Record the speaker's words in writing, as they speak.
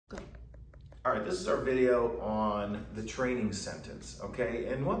All right, this is our video on the training sentence, okay?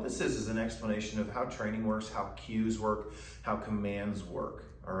 And what this is an explanation of how training works, how cues work, how commands work,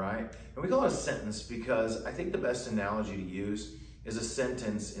 all right? And we call it a sentence because I think the best analogy to use is a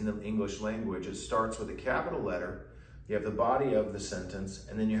sentence in the English language. It starts with a capital letter, you have the body of the sentence,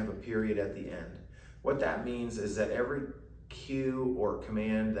 and then you have a period at the end. What that means is that every cue or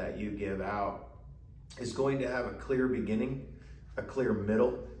command that you give out is going to have a clear beginning, a clear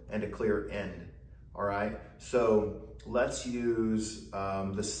middle, and a clear end, all right? So let's use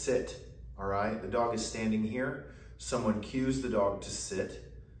the sit, all right? The dog is standing here. Someone cues the dog to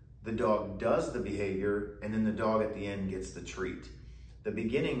sit. The dog does the behavior, and then the dog at the end gets the treat. The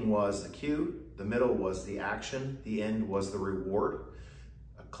beginning was the cue, the middle was the action, the end was the reward.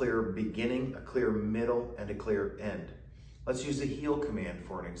 A clear beginning, a clear middle, and a clear end. Let's use the heel command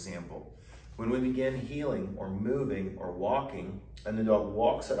for an example. When we begin heeling or moving or walking, and the dog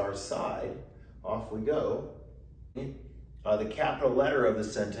walks at our side, off we go. The capital letter of the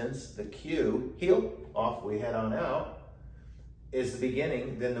sentence, the cue, heel, off we head on out, is the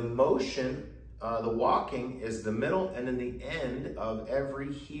beginning. Then the motion, the walking is the middle, and then the end of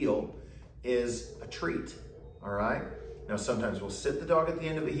every heel is a treat, all right? Now sometimes we'll sit the dog at the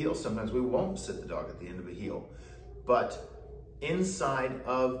end of a heel, sometimes we won't sit the dog at the end of a heel. But inside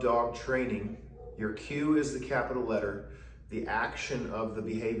of dog training, your cue is the capital letter, the action of the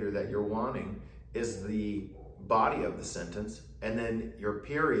behavior that you're wanting is the body of the sentence, and then your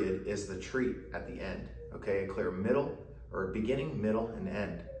period is the treat at the end, okay? A clear middle, or a beginning, middle, and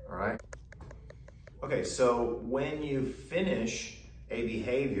end, all right? Okay, so when you finish a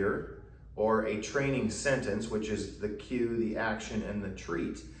behavior or a training sentence, which is the cue, the action, and the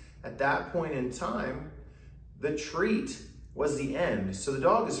treat, at that point in time, the treat was the end. So the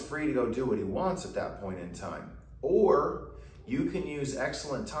dog is free to go do what he wants at that point in time. Or you can use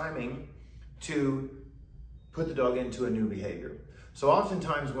excellent timing to put the dog into a new behavior. So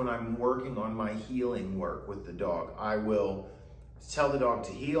oftentimes when I'm working on my heeling work with the dog, I will tell the dog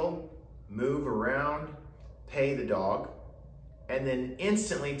to heel, move around, pay the dog, and then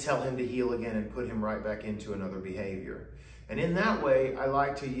instantly tell him to heel again and put him right back into another behavior. And in that way, I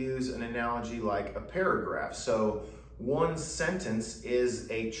like to use an analogy like a paragraph. So one sentence is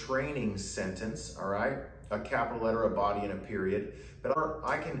a training sentence, all right? A capital letter, a body, and a period. But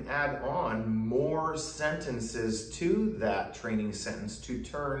I can add on more sentences to that training sentence to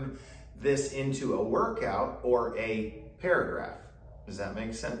turn this into a workout or a paragraph. Does that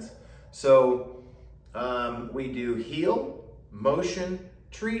make sense? So we do heel, motion,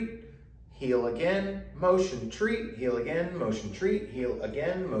 treat, heel again, motion, treat, heel again, motion, treat, heel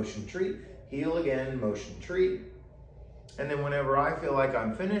again, motion, treat, heel again, motion, treat. And then whenever I feel like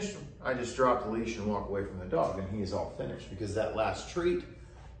I'm finished, I just drop the leash and walk away from the dog, and he is all finished because that last treat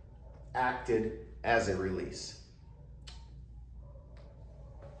acted as a release.